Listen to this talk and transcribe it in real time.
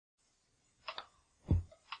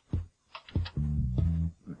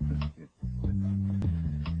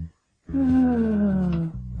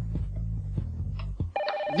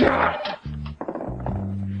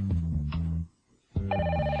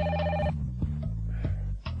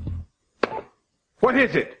What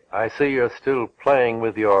is it? I see you're still playing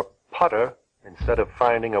with your putter instead of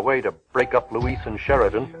finding a way to break up Luis and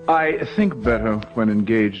Sheridan. I think better when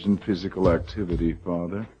engaged in physical activity,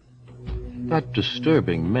 Father. That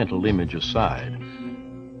disturbing mental image aside,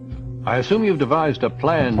 I assume you've devised a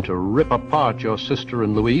plan to rip apart your sister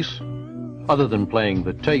and Luis, other than playing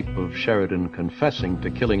the tape of Sheridan confessing to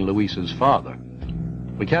killing Luis's father.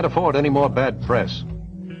 We can't afford any more bad press.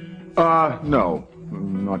 No,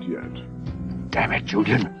 not yet. Damn it,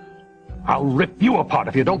 Julian. I'll rip you apart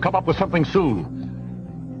if you don't come up with something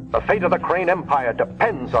soon. The fate of the Crane Empire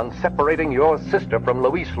depends on separating your sister from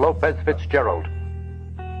Luis Lopez Fitzgerald.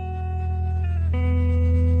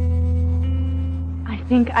 I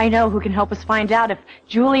think I know who can help us find out if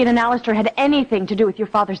Julian and Alistair had anything to do with your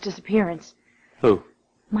father's disappearance. Who?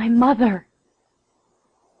 My mother.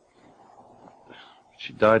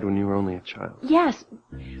 She died when you were only a child. Yes,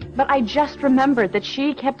 but I just remembered that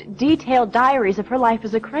she kept detailed diaries of her life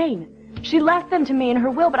as a Crane. She left them to me in her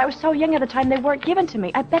will, but I was so young at the time they weren't given to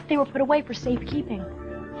me. I bet they were put away for safekeeping.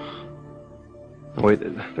 Wait,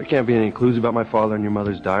 there can't be any clues about my father in your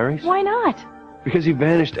mother's diaries? Why not? Because he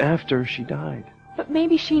vanished after she died. But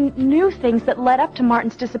maybe she knew things that led up to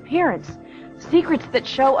Martin's disappearance. Secrets that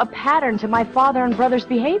show a pattern to my father and brother's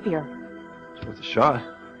behavior. It's worth a shot.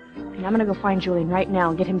 And I'm gonna go find Julian right now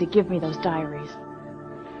and get him to give me those diaries.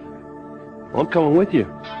 Well, I'm coming with you.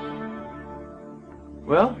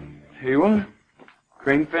 Well, here you are.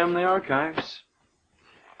 Crane Family Archives.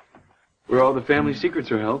 Where all the family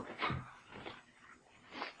secrets are held.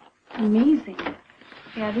 Amazing.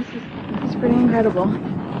 Yeah, this is pretty incredible.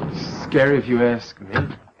 Scary if you ask me.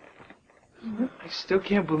 I still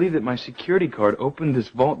can't believe that my security card opened this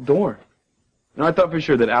vault door. You know, I thought for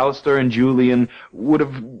sure that Alistair and Julian would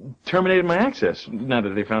have terminated my access, now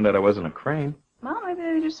that they found out I wasn't a Crane. Well, maybe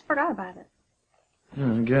they just forgot about it.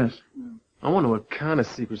 Yeah, I guess. I wonder what kind of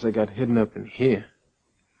secrets they got hidden up in here.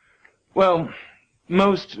 Well,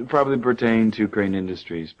 most probably pertain to Crane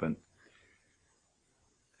Industries, but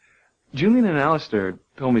Julian and Alistair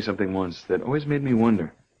told me something once that always made me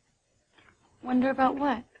wonder. Wonder about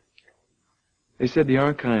what? They said the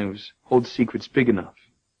archives hold secrets big enough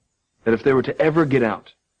that if they were to ever get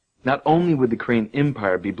out, not only would the Crane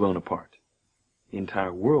Empire be blown apart, the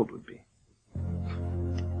entire world would be.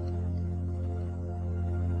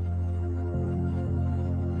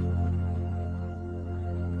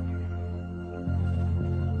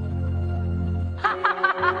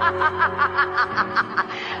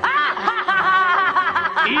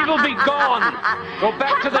 Evil be gone! Go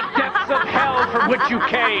back to the depths of hell from which you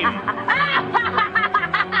came!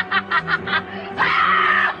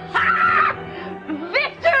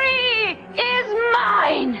 Victory is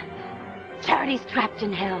mine! Charity's trapped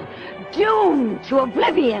in hell, doomed to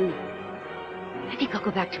oblivion. I think I'll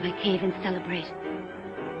go back to my cave and celebrate.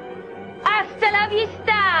 Hasta la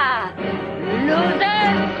vista,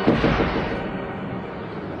 losers!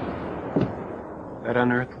 That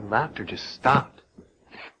unearthly laughter just stopped.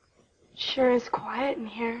 Sure is quiet in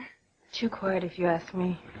here. Too quiet if you ask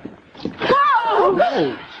me. Whoa!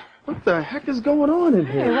 Whoa! What the heck is going on in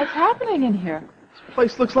here? Hey, what's happening in here? This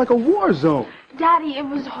place looks like a war zone. Daddy, it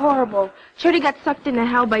was horrible. Charity got sucked into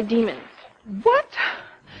hell by demons. What?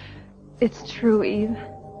 It's true, Eve.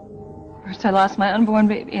 First I lost my unborn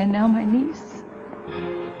baby, and now my niece.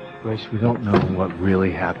 Grace, we don't know what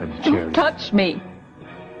really happened to Charity. Don't touch me.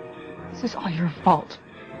 This is all your fault.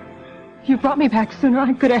 If you brought me back sooner,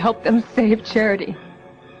 I could have helped them save Charity.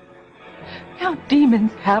 Now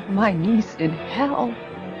demons have my niece in hell.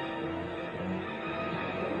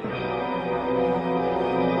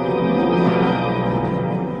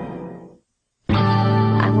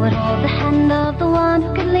 I would hold the hand of the one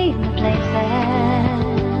who could lead me places,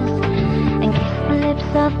 and kiss the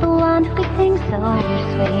lips of the one who could sing so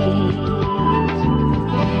sweet.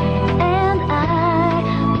 And I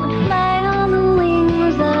would fly on the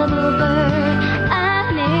wings of a bird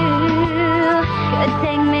I knew could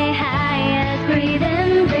take me high as breathe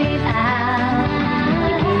in, breathe out.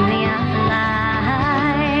 You keep me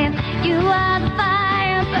alive. You are the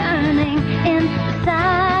fire burning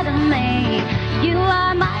inside of me. You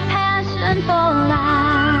are my passion for life.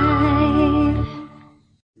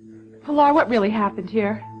 Pilar, what really happened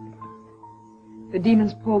here? The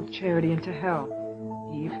demons pulled Charity into hell.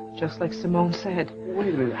 Eve, just like Simone said.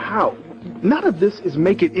 Wait a minute, how? None of this is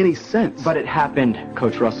making any sense. But it happened,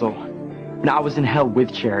 Coach Russell. Now I was in hell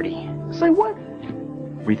with Charity. Say what?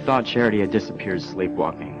 We thought Charity had disappeared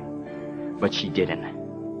sleepwalking, but she didn't.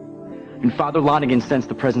 And Father Lonigan sensed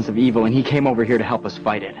the presence of evil, and he came over here to help us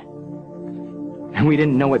fight it. And we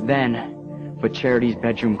didn't know it then, but Charity's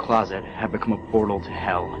bedroom closet had become a portal to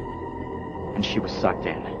hell, and she was sucked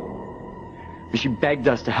in. She begged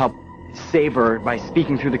us to help save her by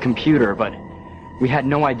speaking through the computer, but we had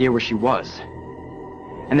no idea where she was.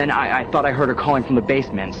 And then I thought I heard her calling from the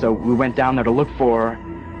basement, so we went down there to look for her,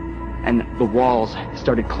 and the walls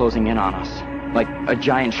started closing in on us, like a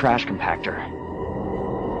giant trash compactor.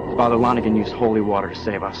 Father Lonigan used holy water to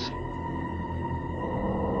save us.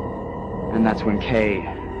 And that's when Kay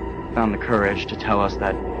found the courage to tell us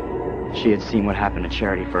that she had seen what happened to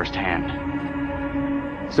Charity firsthand.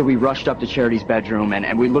 So we rushed up to Charity's bedroom,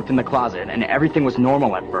 and we looked in the closet, and everything was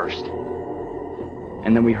normal at first.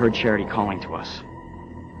 And then we heard Charity calling to us.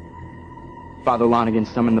 Father Lonigan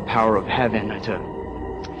summoned the power of heaven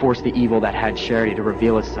to force the evil that had Charity to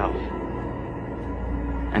reveal itself.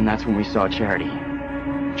 And that's when we saw Charity,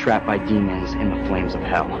 trapped by demons in the flames of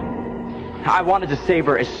hell. I wanted to save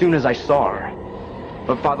her as soon as I saw her,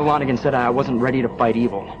 but Father Lonigan said I wasn't ready to fight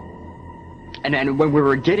evil. And when we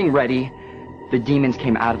were getting ready, the demons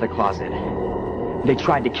came out of the closet. They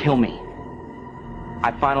tried to kill me.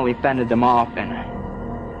 I finally fended them off,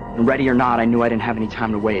 and ready or not, I knew I didn't have any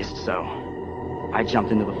time to waste, so I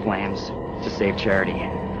jumped into the flames to save Charity.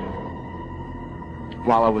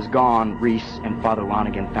 While I was gone, Reese and Father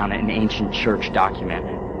Lonigan found an ancient church document.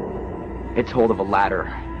 It told of a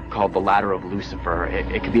ladder called the Ladder of Lucifer.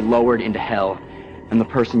 It could be lowered into hell, and the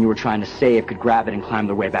person you were trying to save could grab it and climb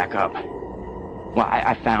their way back up. Well,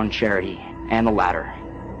 I found Charity and the ladder,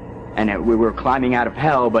 and we were climbing out of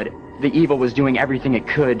hell, but the evil was doing everything it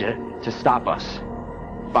could to stop us.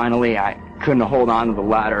 Finally, I couldn't hold on to the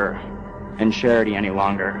ladder and Charity any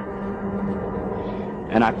longer,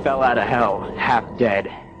 and I fell out of hell, half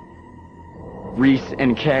dead. Reese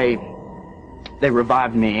and Kay, they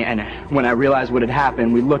revived me, and when I realized what had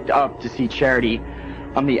happened, we looked up to see Charity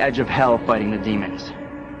on the edge of hell fighting the demons.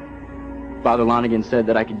 Father Lonigan said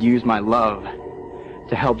that I could use my love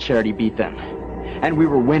to help Charity beat them, and we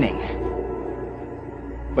were winning.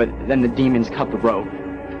 But then the demons cut the rope,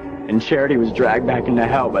 and Charity was dragged back into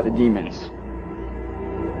hell by the demons.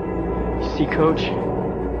 You see, Coach?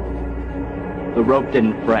 The rope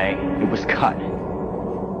didn't fray, it was cut.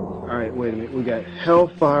 All right, wait a minute. We got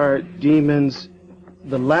hellfire, demons,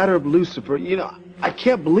 the ladder of Lucifer. You know, I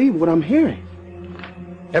can't believe what I'm hearing.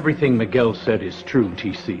 Everything Miguel said is true,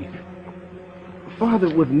 T.C.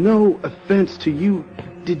 Father, with no offense to you,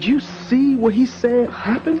 did you see what he said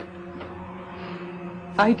happened?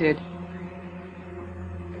 I did.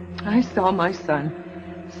 I saw my son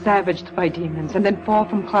savaged by demons and then fall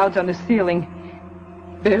from clouds on the ceiling,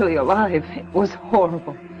 barely alive. It was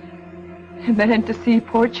horrible. And then to see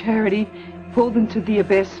poor Charity pulled into the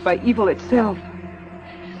abyss by evil itself.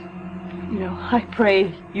 You know, I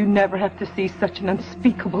pray you never have to see such an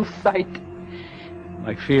unspeakable sight.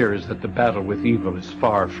 My fear is that the battle with evil is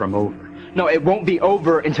far from over. No, it won't be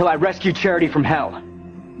over until I rescue Charity from hell.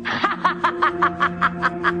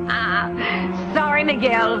 Sorry,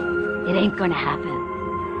 Miguel. It ain't gonna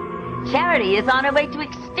happen. Charity is on her way to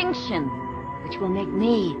extinction, which will make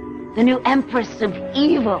me the new Empress of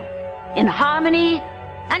Evil, in harmony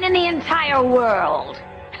and in the entire world.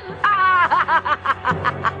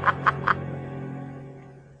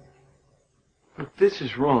 Look, this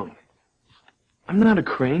is wrong. I'm not a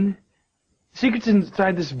crane. Secrets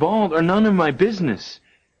inside this vault are none of my business.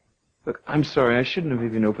 Look, I'm sorry. I shouldn't have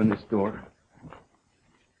even opened this door.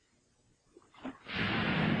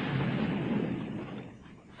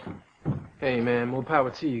 Hey, man, more power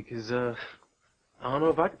to you, because, I don't know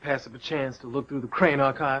if I could pass up a chance to look through the Crane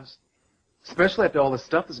archives, especially after all the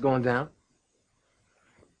stuff that's going down.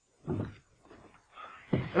 And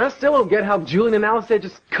I still don't get how Julian and Alistair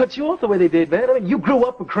just cut you off the way they did, man. I mean, you grew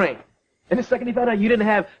up with Crane. And the second he found out you didn't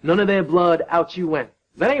have none of their blood, out you went.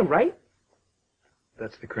 That ain't right.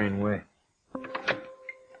 That's the Crane way.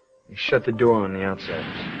 You shut the door on the outsiders.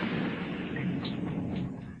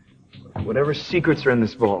 Whatever secrets are in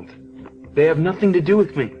this vault, they have nothing to do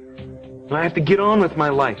with me. I have to get on with my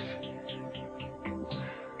life.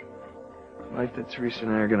 Life that Teresa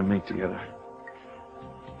and I are going to make together.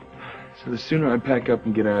 So the sooner I pack up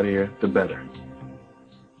and get out of here, the better.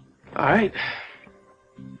 All right.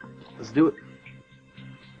 Let's do it.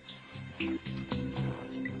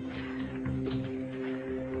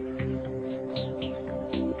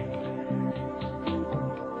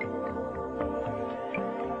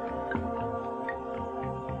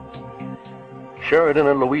 Sheridan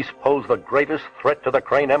and Luis pose the greatest threat to the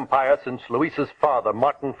Crane Empire since Luis's father,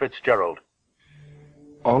 Martin Fitzgerald.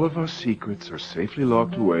 All of our secrets are safely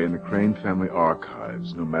locked away in the Crane family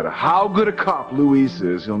archives. No matter how good a cop Luis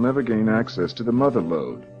is, he'll never gain access to the mother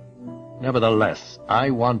lode. Nevertheless,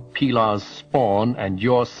 I want Pilar's spawn and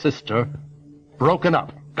your sister broken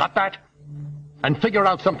up. Got that? And figure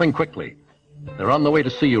out something quickly. They're on the way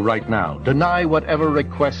to see you right now. Deny whatever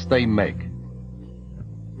requests they make.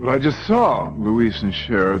 Well, I just saw Luis and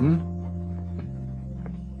Sheridan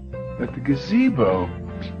at the gazebo.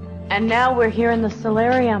 And now we're here in the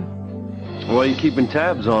solarium. Why are you keeping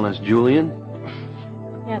tabs on us, Julian?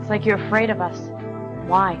 Yeah, it's like you're afraid of us.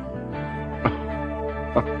 Why?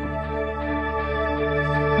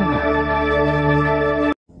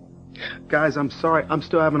 Guys, I'm sorry. I'm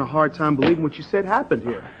still having a hard time believing what you said happened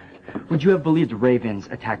here. Would you have believed ravens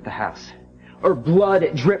attacked the house? Or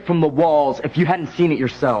blood dripped from the walls if you hadn't seen it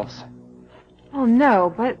yourselves? Oh,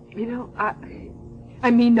 no, but, you know, I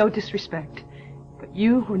mean no disrespect. But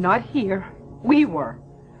you were not here. We were.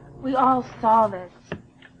 We all saw this.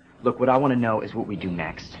 Look, what I want to know is what we do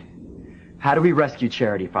next. How do we rescue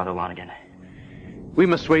Charity, Father Lonigan? We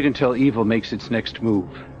must wait until evil makes its next move.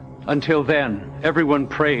 Until then, everyone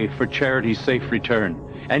pray for Charity's safe return.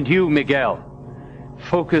 And you, Miguel,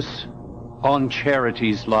 focus on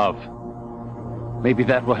Charity's love. Maybe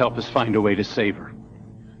that will help us find a way to save her.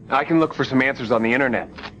 I can look for some answers on the internet.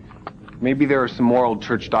 Maybe there are some more old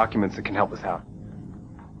church documents that can help us out.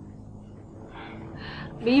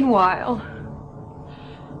 Meanwhile,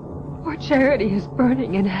 poor Charity is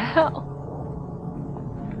burning in hell.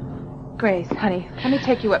 Grace, honey, let me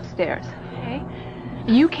take you upstairs, okay?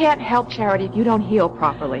 You can't help Charity if you don't heal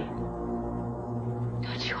properly.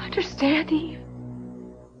 Don't you understand, Eve?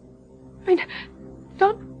 I mean,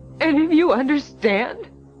 don't any of you understand?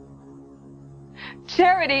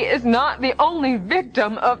 Charity is not the only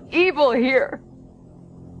victim of evil here.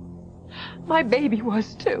 My baby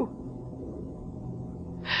was too.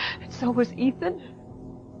 And so was Ethan.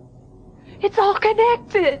 It's all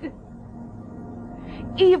connected.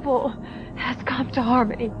 Evil has come to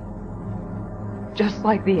Harmony, just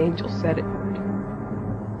like the angel said it would.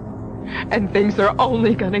 And things are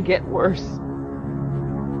only gonna get worse.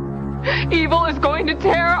 Evil is going to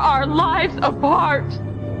tear our lives apart.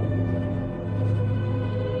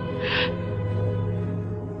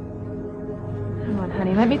 Come on,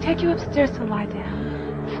 honey, let me take you upstairs to lie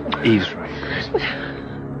down. Eve's right, Grace. Come on.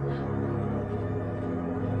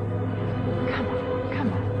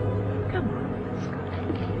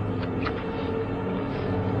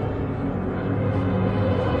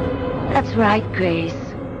 That's right, Grace.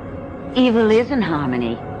 Evil is in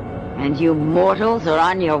Harmony, and you mortals are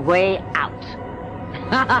on your way out.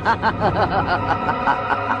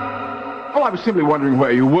 Oh, I was simply wondering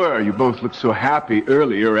where you were. You both looked so happy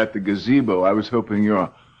earlier at the gazebo. I was hoping your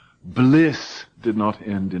bliss did not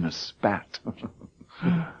end in a spat.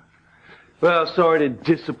 Well, sorry to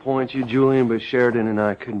disappoint you, Julian, but Sheridan and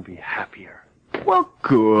I couldn't be happier. Well,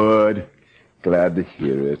 good. Glad to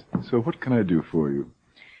hear it. So what can I do for you?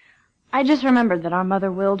 I just remembered that our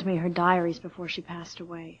mother willed me her diaries before she passed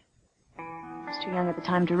away. I was too young at the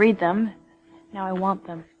time to read them. Now I want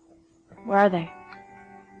them. Where are they?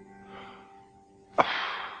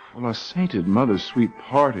 Well, our sainted mother's sweet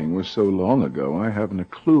parting was so long ago, I haven't a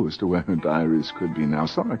clue as to where her diaries could be now.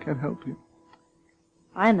 Sorry, I can't help you.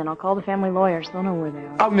 Fine, then I'll call the family lawyers. They'll know where they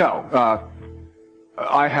are. Oh, no.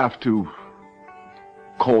 I have to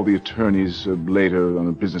call the attorneys later on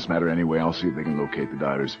a business matter anyway. I'll see if they can locate the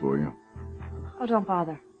diaries for you. Oh, don't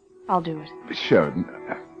bother. I'll do it. Sheridan,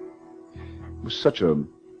 it was such a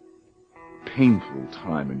painful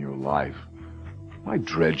time in your life. Why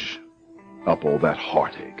dredge up all that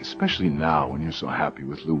heartache, especially now when you're so happy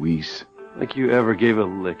with Luis? Like you ever gave a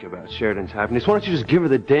lick about Sheridan's happiness. Why don't you just give her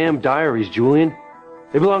the damn diaries, Julian?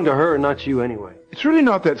 They belong to her and not you anyway. It's really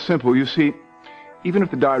not that simple. You see, even if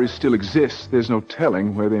the diaries still exist, there's no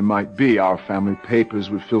telling where they might be. Our family papers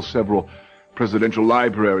would fill several presidential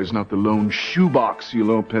libraries, not the lone shoebox you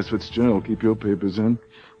Lopez Fitzgerald keep your papers in.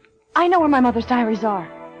 I know where my mother's diaries are.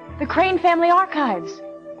 The Crane family archives.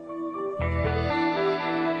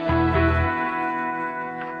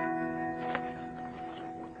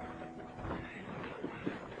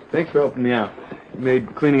 Thanks for helping me out. You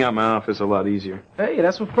made cleaning out my office a lot easier. Hey,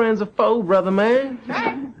 that's what friends are for, brother, man.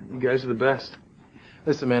 You guys are the best.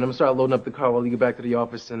 Listen, man, I'm gonna start loading up the car while you get back to the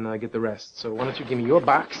office and get the rest. So why don't you give me your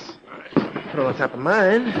box? Put it on top of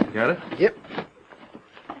mine. Got it? Yep.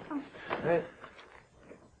 All right.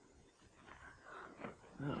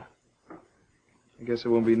 Oh. I guess I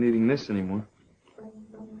won't be needing this anymore.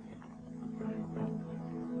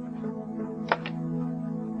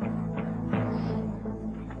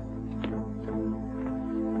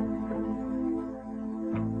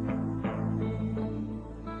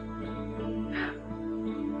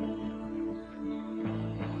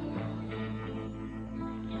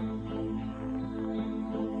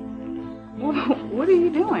 are you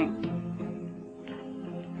doing?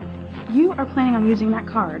 You are planning on using that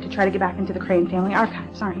card to try to get back into the Crane family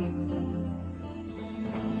archives, aren't you?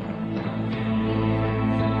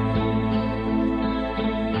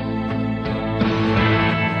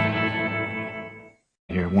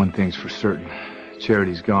 Here, one thing's for certain.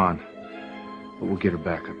 Charity's gone. But we'll get her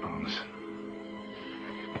back, I promise.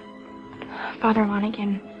 Father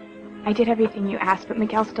Lonigan, I did everything you asked, but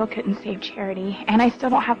Miguel still couldn't save Charity, and I still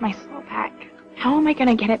don't have my soul back. How am I going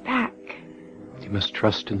to get it back? You must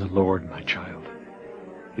trust in the Lord, my child.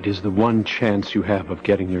 It is the one chance you have of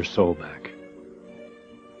getting your soul back.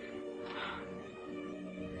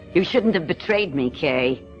 You shouldn't have betrayed me,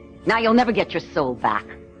 Kay. Now you'll never get your soul back,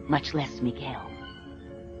 much less Miguel.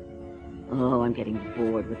 Oh, I'm getting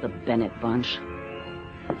bored with the Bennett bunch.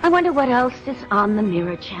 I wonder what else is on the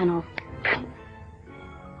Mirror Channel.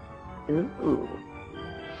 Ooh.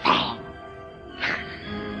 Fang.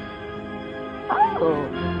 Oh,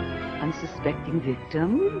 unsuspecting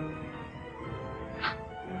victim.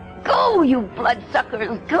 Go, you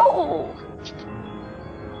bloodsuckers, go!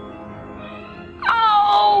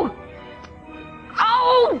 Oh!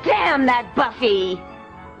 Oh, damn that Buffy!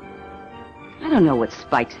 I don't know what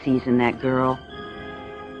Spike sees in that girl.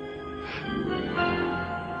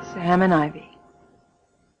 Sam and Ivy.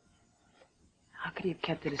 How could he have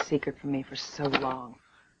kept it a secret from me for so long?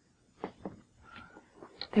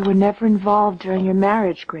 They were never involved during your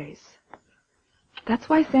marriage, Grace. That's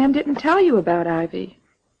why Sam didn't tell you about Ivy.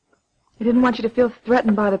 He didn't want you to feel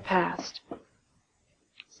threatened by the past.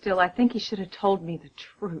 Still, I think he should have told me the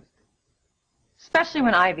truth. Especially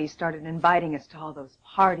when Ivy started inviting us to all those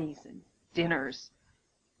parties and dinners.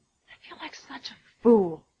 I feel like such a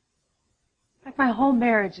fool. Like my whole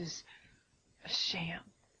marriage is a sham.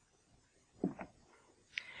 You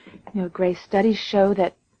know, Grace, studies show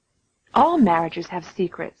that all marriages have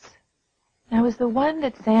secrets. Now, is the one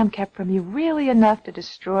that Sam kept from you really enough to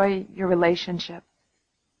destroy your relationship?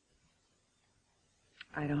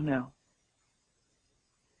 I don't know.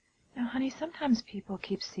 Now, honey, sometimes people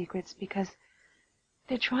keep secrets because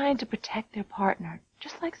they're trying to protect their partner,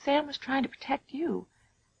 just like Sam was trying to protect you.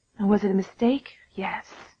 And was it a mistake? Yes.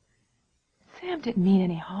 Sam didn't mean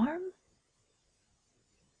any harm.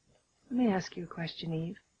 Let me ask you a question,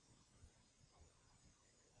 Eve.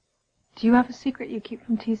 Do you have a secret you keep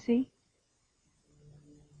from TC?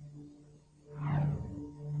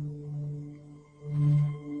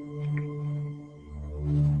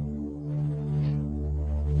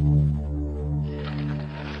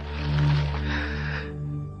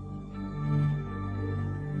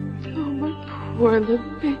 Oh, my poor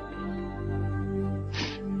little baby.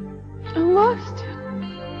 I lost him.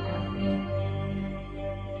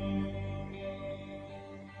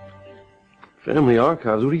 Family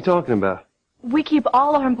archives? What are you talking about? We keep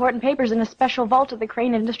all our important papers in a special vault at the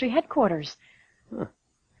Crane Industry headquarters. Huh.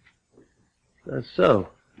 That's so.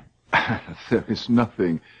 There is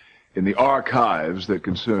nothing in the archives that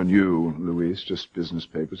concern you, Luis. Just business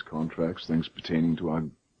papers, contracts, things pertaining to our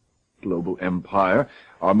global empire.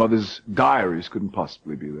 Our mother's diaries couldn't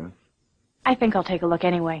possibly be there. I think I'll take a look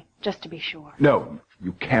anyway, just to be sure. No,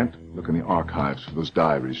 you can't look in the archives for those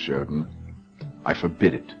diaries, Sheridan. I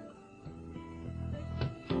forbid it.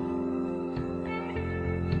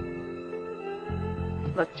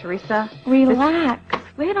 Look, Teresa. Relax.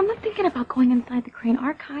 Wait, I'm not thinking about going inside the Crane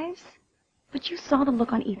archives. But you saw the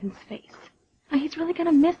look on Ethan's face. Now, he's really going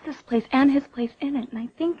to miss this place and his place in it. And I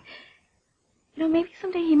think, maybe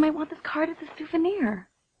someday he might want this card as a souvenir.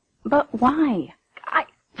 But why?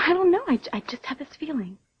 I don't know. I just have this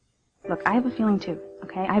feeling. Look, I have a feeling too,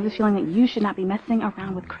 okay? I have a feeling that you should not be messing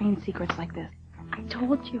around with Crane secrets like this. I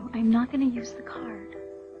told you, I'm not going to use the card.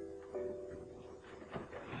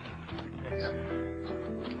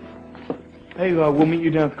 Hey, we'll meet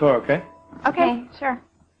you down at the car, okay? Okay, sure.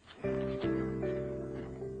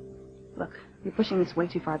 Look, you're pushing this way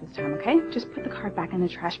too far this time, okay? Just put the card back in the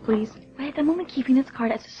trash, please. Wait, I'm only keeping this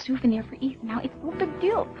card as a souvenir for Ethan. Now, it's no big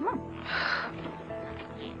deal. Come on.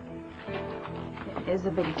 It is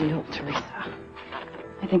a big deal, Teresa.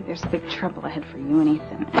 I think there's big trouble ahead for you and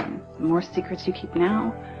Ethan. And the more secrets you keep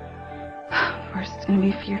now, the worse it's going to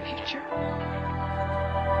be for your future.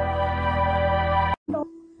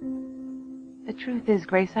 The truth is,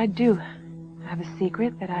 Grace, I do have a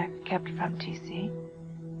secret that I've kept from TC.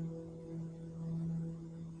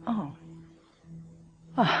 Oh.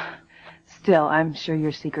 Still, I'm sure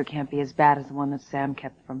your secret can't be as bad as the one that Sam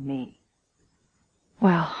kept from me.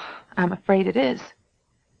 Well, I'm afraid it is.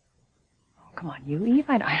 Oh, come on, you, Eve.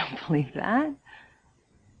 I don't believe that.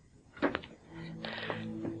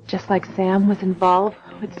 Just like Sam was involved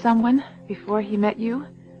with someone before he met you,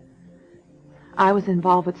 I was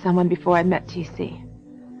involved with someone before I met TC.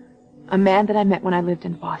 A man that I met when I lived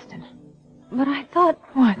in Boston. But I thought...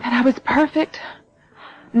 What, that I was perfect?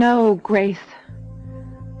 No, Grace.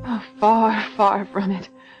 Oh, far, far from it.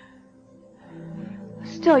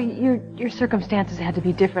 Still, your circumstances had to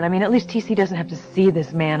be different. I mean, at least TC doesn't have to see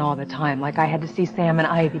this man all the time, like I had to see Sam and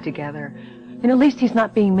Ivy together. And at least he's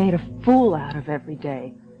not being made a fool out of every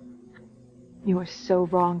day. You are so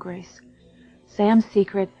wrong, Grace. Sam's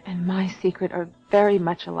secret and my secret are very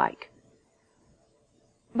much alike.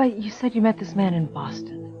 But you said you met this man in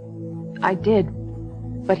Boston. I did,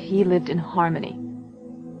 but he lived in Harmony.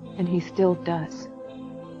 And he still does.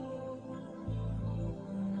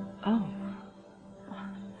 Oh.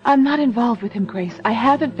 I'm not involved with him, Grace. I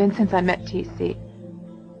haven't been since I met TC.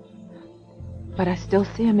 But I still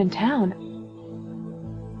see him in town.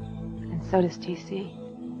 And so does TC.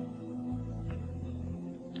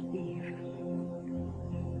 Eve.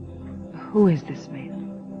 Who is this man?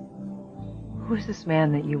 Who is this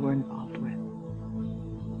man that you were involved with?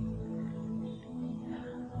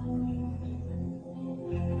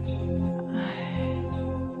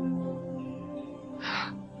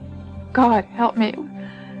 God help me.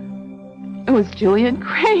 It was Julian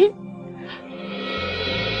Crane.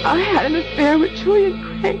 I had an affair with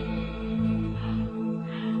Julian Crane.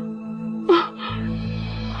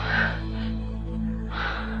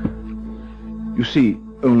 You see,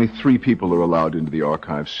 only 3 people are allowed into the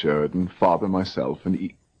archives, Sheridan. Father, myself,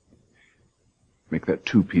 and Make that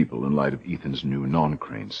 2 people in light of Ethan's new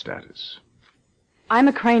non-Crane status. I'm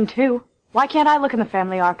a Crane, too. Why can't I look in the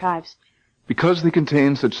family archives? Because they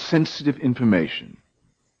contain such sensitive information.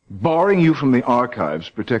 Barring you from the archives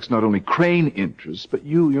protects not only Crane interests, but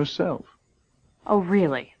you yourself. Oh,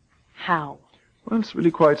 really? How? Well, it's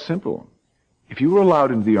really quite simple. If you were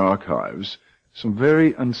allowed into the archives, some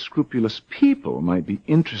very unscrupulous people might be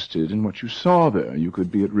interested in what you saw there. You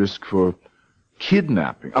could be at risk for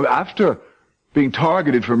kidnapping. After being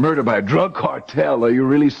targeted for murder by a drug cartel, are you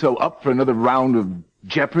really so up for another round of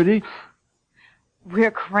jeopardy?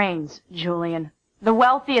 We're Cranes, Julian. The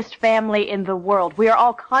wealthiest family in the world. We are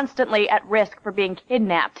all constantly at risk for being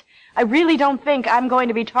kidnapped. I really don't think I'm going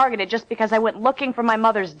to be targeted just because I went looking for my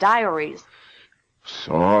mother's diaries.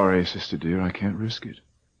 Sorry, sister dear, I can't risk it.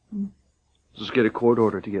 Just get a court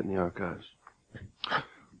order to get in the archives.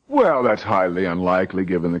 Well, that's highly unlikely,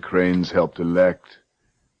 given the Cranes helped elect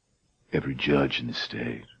every judge in the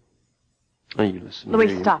state. Oh, you listen.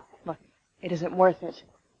 Louise, stop. Look, it isn't worth it.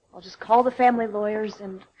 I'll just call the family lawyers,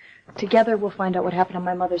 and together we'll find out what happened on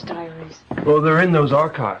my mother's diaries. Well, they're in those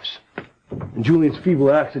archives. And Julian's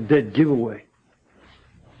feeble act's a dead giveaway.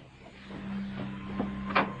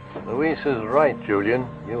 Louise is right, Julian.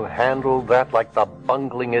 You handled that like the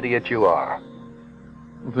bungling idiot you are.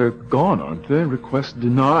 Well, they're gone, aren't they? Request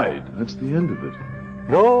denied. That's the end of it.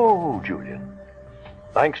 No, Julian.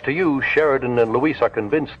 Thanks to you, Sheridan and Louise are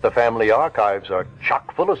convinced the family archives are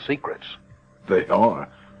chock full of secrets. They are.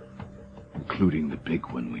 Including the big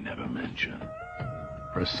one we never mention.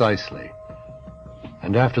 Precisely.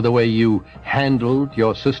 And after the way you handled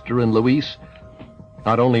your sister and Louise,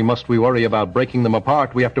 not only must we worry about breaking them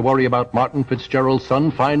apart, we have to worry about Martin Fitzgerald's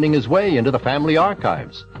son finding his way into the family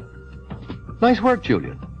archives. Nice work,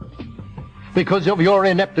 Julian. Because of your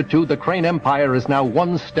ineptitude, the Crane Empire is now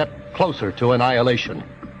one step closer to annihilation.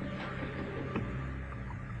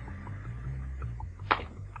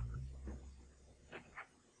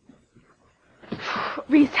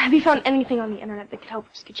 Reese, have you found anything on the internet that could help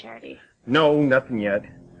rescue Charity? No, nothing yet.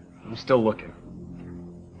 I'm still looking.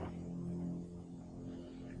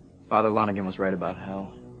 Father Lonigan was right about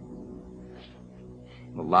hell.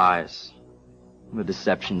 The lies, the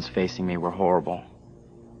deceptions facing me were horrible.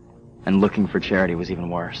 And looking for Charity was even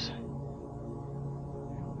worse.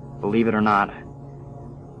 Believe it or not,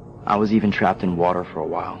 I was even trapped in water for a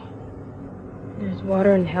while. There's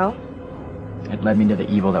water in hell? It led me to the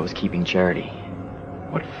evil that was keeping Charity.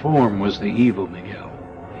 What form was the evil, Miguel?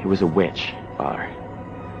 It was a witch, Father.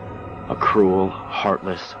 A cruel,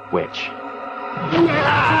 heartless witch.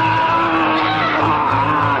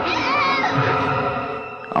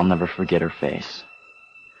 I'll never forget her face.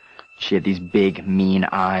 She had these big, mean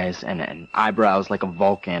eyes and eyebrows like a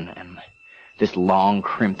Vulcan and this long,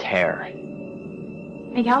 crimped hair.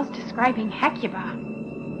 Miguel's describing Hecuba.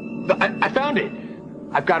 I found it.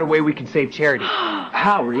 I've got a way we can save Charity.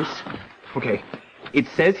 How, Reese? Okay. It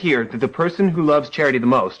says here that the person who loves Charity the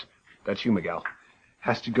most, that's you, Miguel,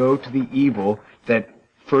 has to go to the evil that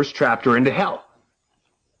first trapped her into hell.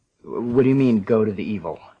 What do you mean, go to the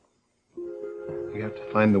evil? You have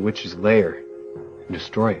to find the witch's lair and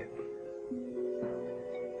destroy it.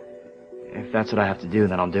 If that's what I have to do,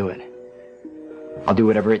 then I'll do it. I'll do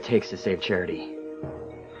whatever it takes to save Charity.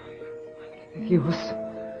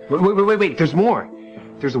 Wait, there's more.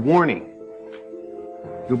 There's a warning.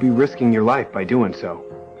 You'll be risking your life by doing so.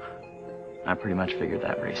 I pretty much figured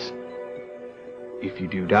that, Reese. If you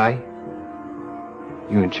do die,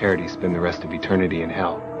 you and Charity spend the rest of eternity in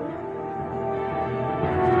hell.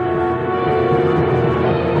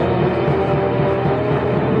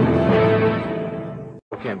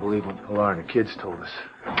 I can't believe what Pilar and the kids told us.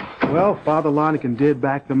 Well, Father Lonergan did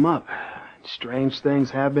back them up. Strange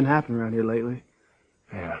things have been happening around here lately.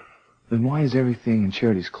 Yeah. Then why is everything in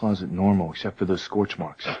Charity's closet normal except for those scorch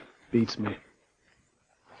marks? Beats me.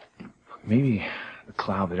 Maybe the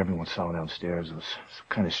cloud that everyone saw downstairs was some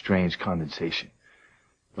kind of strange condensation.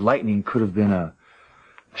 The lightning could have been a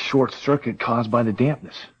short circuit caused by the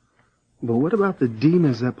dampness. But what about the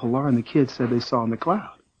demons that Pilar and the kids said they saw in the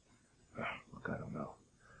cloud? Look, I don't know.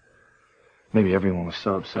 Maybe everyone was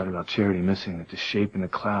so upset about Charity missing that the shape in the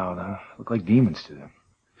cloud looked like demons to them.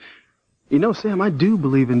 You know, Sam, I do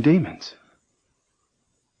believe in demons.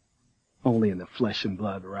 Only in the flesh and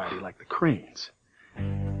blood variety, like the Cranes.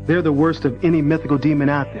 They're the worst of any mythical demon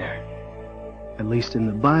out there. At least in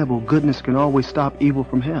the Bible, goodness can always stop evil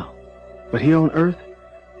from hell. But here on Earth,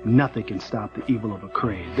 nothing can stop the evil of a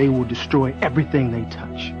Crane. They will destroy everything they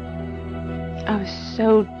touch. I was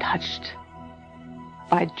so touched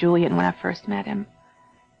by Julian when I first met him.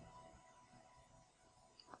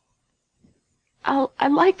 I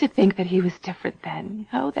like to think that he was different then,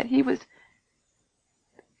 you know, that he was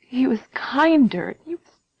kinder, he was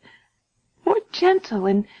more gentle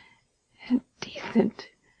and decent.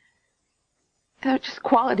 There were just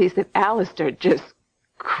qualities that Alistair just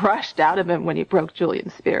crushed out of him when he broke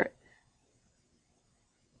Julian's spirit.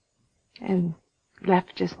 And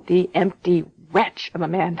left just the empty wretch of a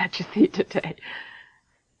man that you see today.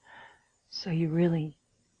 So you really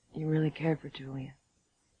cared for Julian?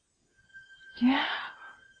 Yeah.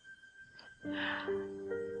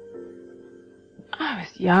 I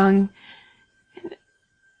was young, and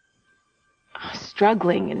I was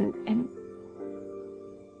struggling, and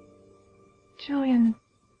Julian,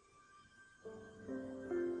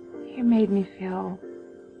 he made me feel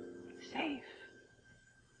safe,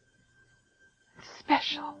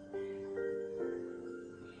 special.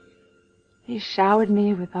 He showered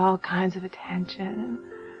me with all kinds of attention.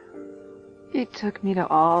 He took me to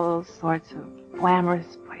all sorts of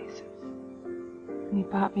glamorous places. And he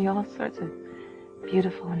bought me all sorts of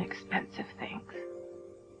beautiful and expensive things.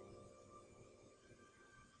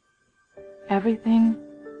 Everything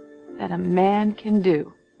that a man can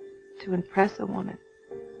do to impress a woman,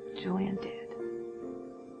 Julian did.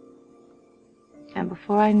 And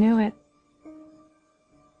before I knew it,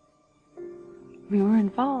 we were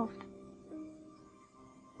involved.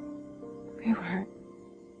 We were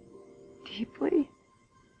deeply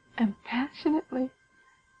and passionately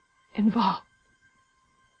involved.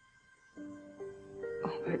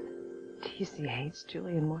 Oh, but T.C. hates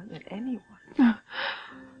Julian more than anyone.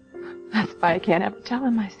 That's why I can't ever tell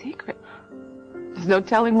him my secret. There's no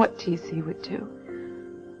telling what T.C. would do.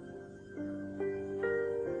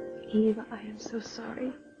 Eve, I am so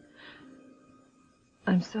sorry.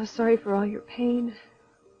 I'm so sorry for all your pain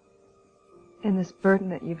and this burden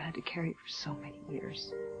that you've had to carry for so many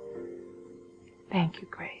years. Thank you,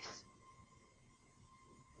 Grace.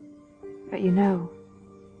 But you know,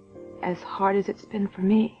 as hard as it's been for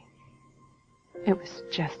me, it was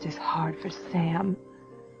just as hard for Sam.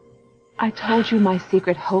 I told you my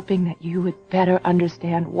secret hoping that you would better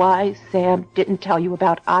understand why Sam didn't tell you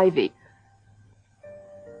about Ivy.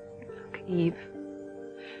 Look, Eve,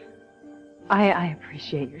 I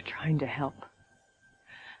appreciate your trying to help.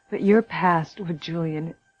 But your past with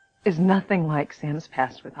Julian is nothing like Sam's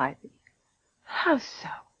past with Ivy. How so?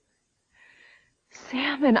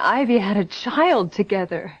 Sam and Ivy had a child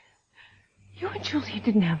together. You and Julian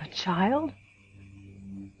didn't have a child.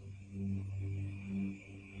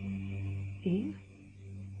 Eve?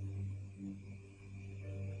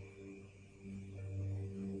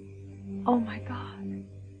 Oh, my God.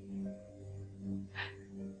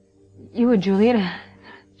 You and Julian had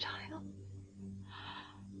a child?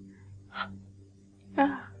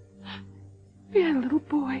 Yeah. We had a little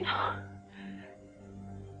boy.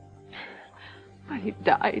 But he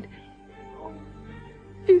died.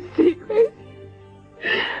 You see, Grace?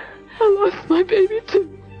 I lost my baby,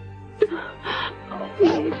 too.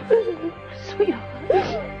 Eve, sweetheart.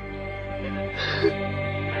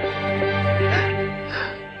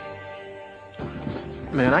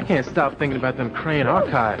 Man, I can't stop thinking about them Crane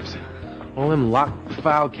archives. All them locked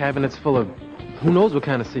file cabinets full of who knows what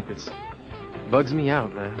kind of secrets. Bugs me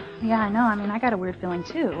out, man. Yeah, I know. I mean, I got a weird feeling,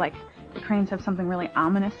 too. Like, The Cranes have something really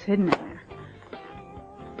ominous hidden in there.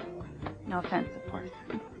 No offense, of course.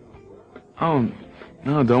 Oh,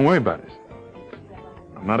 no, don't worry about it.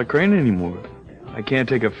 I'm not a Crane anymore. I can't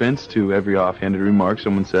take offense to every offhanded remark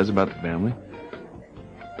someone says about the family.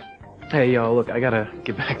 Hey, yo, look, I gotta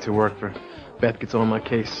get back to work for Beth gets on my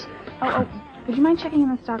case. Oh, would you mind checking in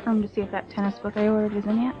the stockroom to see if that tennis book I ordered is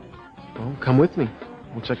in yet? Well, come with me.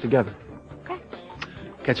 We'll check together. Okay.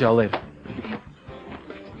 Catch y'all later.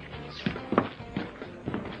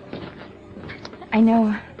 I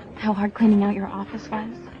know how hard cleaning out your office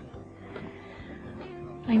was.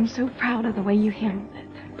 I'm so proud of the way you handled it.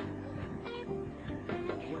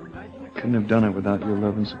 I couldn't have done it without your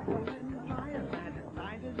love and support.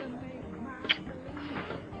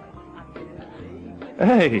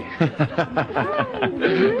 Hey!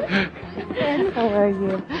 How are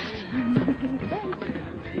you?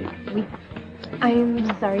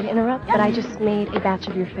 I'm sorry to interrupt, but I just made a batch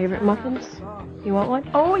of your favorite muffins. You want one?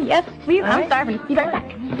 Oh, yes, please. I'm right. starving. Be right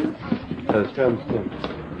back.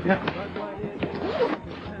 Yeah.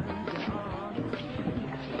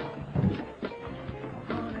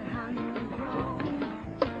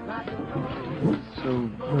 So,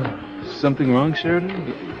 something wrong, Sheridan?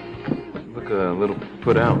 You look a little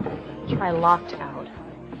put out. Try locked out.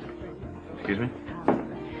 Excuse me?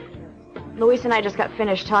 Luis and I just got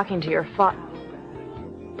finished talking to your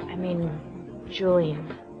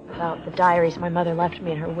Julian, about the diaries my mother left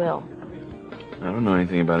me in her will. I don't know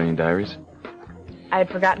anything about any diaries. I had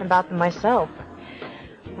forgotten about them myself.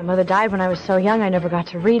 My mother died when I was so young I never got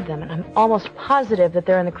to read them, and I'm almost positive that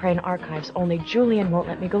they're in the Crane archives, only Julian won't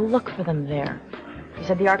let me go look for them there. He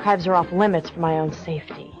said the archives are off limits for my own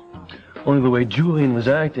safety. Only the way Julian was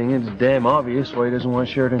acting, it's damn obvious why he doesn't want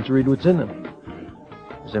Sheridan to read what's in them.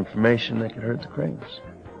 There's information that could hurt the Cranes.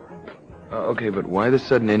 Okay, but why the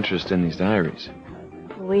sudden interest in these diaries?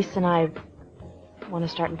 Luis and I want to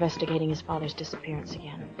start investigating his father's disappearance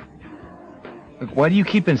again. Look, why do you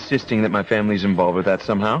keep insisting that my family's involved with that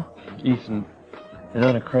somehow? Ethan, you're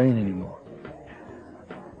not a Crane anymore.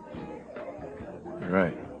 You're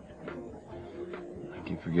right. I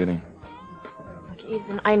keep forgetting. Look,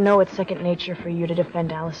 Ethan, I know it's second nature for you to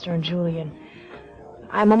defend Alistair and Julian.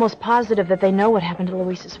 I'm almost positive that they know what happened to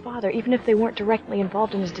Luis's father, even if they weren't directly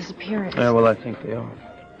involved in his disappearance. Yeah, well, I think they are.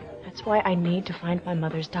 That's why I need to find my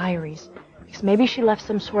mother's diaries. Because maybe she left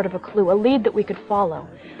some sort of a clue, a lead that we could follow.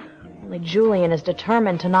 Only Julian is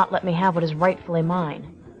determined to not let me have what is rightfully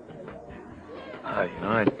mine.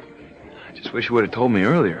 I just wish you would have told me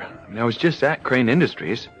earlier. I was just at Crane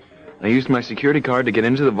Industries. I used my security card to get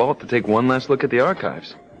into the vault to take one last look at the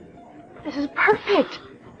archives. This is perfect.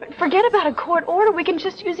 Forget about a court order. We can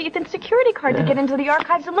just use Ethan's security card to get into the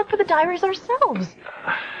archives and look for the diaries ourselves.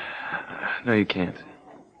 No, you can't.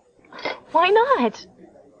 Why not?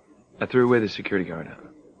 I threw away the security card.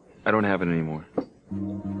 I don't have it anymore. Is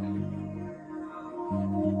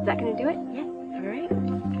that going to do it? Yeah.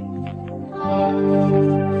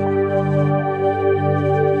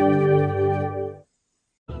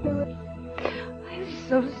 I'm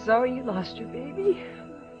so sorry you lost your baby.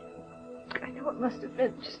 I know it must have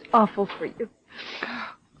been just awful for you.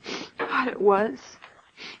 God, it was.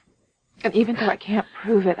 And even though I can't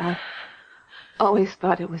prove it, I always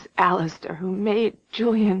thought it was Alistair who made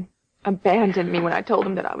Julian abandon me when I told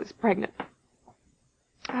him that I was pregnant.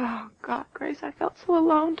 Oh, God, Grace, I felt so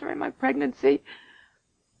alone during my pregnancy.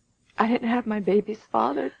 I didn't have my baby's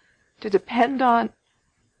father to depend on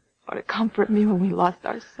or to comfort me when we lost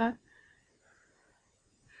our son.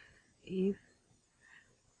 Eve,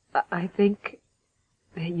 I think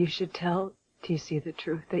that you should tell TC the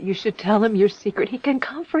truth, that you should tell him your secret. He can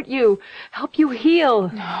comfort you, help you heal.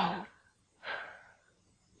 No.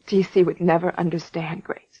 TC would never understand,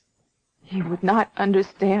 Grace. He would not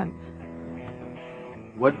understand.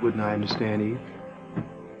 What wouldn't I understand, Eve?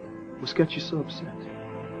 What's got you so upset?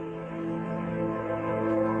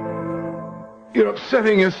 You're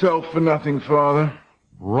upsetting yourself for nothing, Father.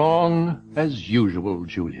 Wrong as usual,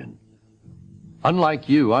 Julian. Unlike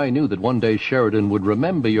you, I knew that one day Sheridan would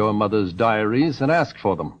remember your mother's diaries and ask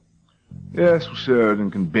for them. Yes, well, Sheridan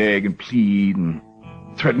can beg and plead and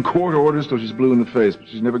threaten court orders till she's blue in the face, but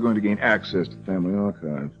she's never going to gain access to the family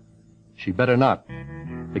archives. She better not,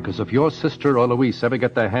 because if your sister or Luis ever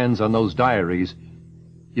get their hands on those diaries,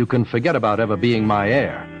 you can forget about ever being my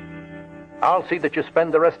heir. I'll see that you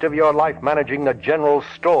spend the rest of your life managing the general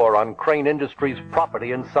store on Crane Industries'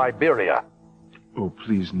 property in Siberia. Oh,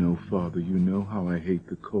 please no, Father. You know how I hate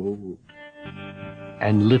the cold.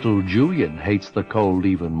 And little Julian hates the cold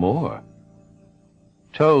even more.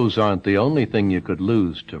 Toes aren't the only thing you could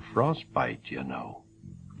lose to frostbite, you know.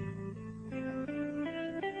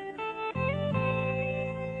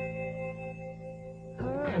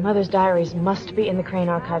 mother's diaries must be in the Crane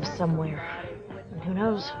archives somewhere. And who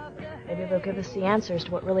knows? Maybe they'll give us the answers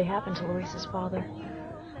to what really happened to Luis's father.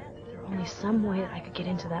 There's only some way that I could get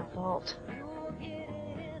into that vault.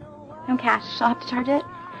 No cash. I'll have to charge it.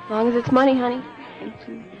 As long as it's money, honey. Thank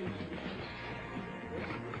you.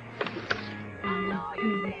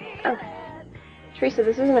 Oh. Teresa,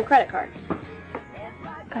 this isn't a credit card.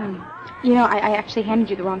 I actually handed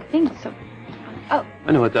you the wrong thing, so... Oh.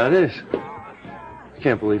 I know what that is. I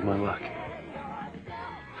can't believe my luck.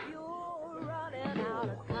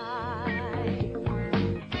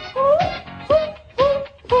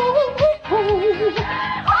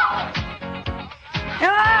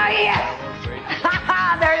 Oh, yes!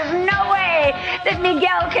 There's no way that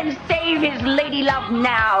Miguel can save his lady love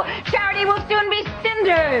now. Charity will soon be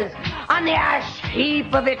cinders on the ash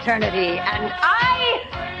heap of eternity, and I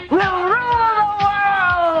will rule the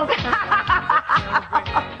world!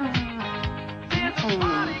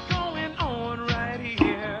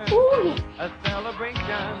 Ooh. A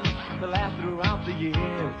celebration to last throughout the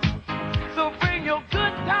years. So bring your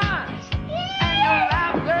good times and your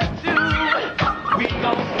laughter too. We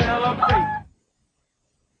gon' celebrate.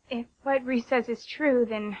 If what Reese says is true,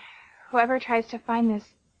 then whoever tries to find this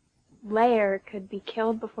lair could be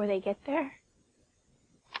killed before they get there.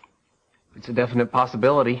 It's a definite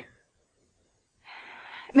possibility.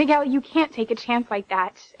 Miguel, you can't take a chance like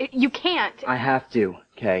that. You can't. I have to,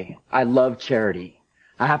 Kay. I love Charity.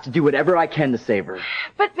 I have to do whatever I can to save her.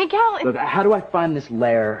 But Miguel... Look, how do I find this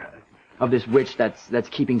lair of this witch that's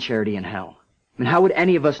keeping Charity in hell? I mean, how would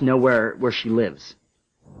any of us know where she lives?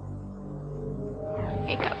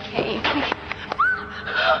 Wake up, Kay.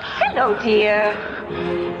 Hello, dear.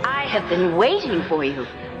 I have been waiting for you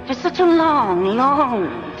for such a long, long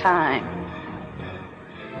time.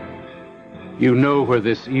 You know where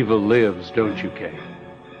this evil lives, don't you, Kay?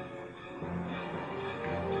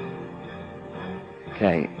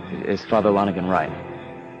 Kay, is Father Lonigan right?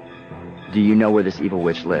 Do you know where this evil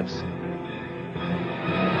witch lives?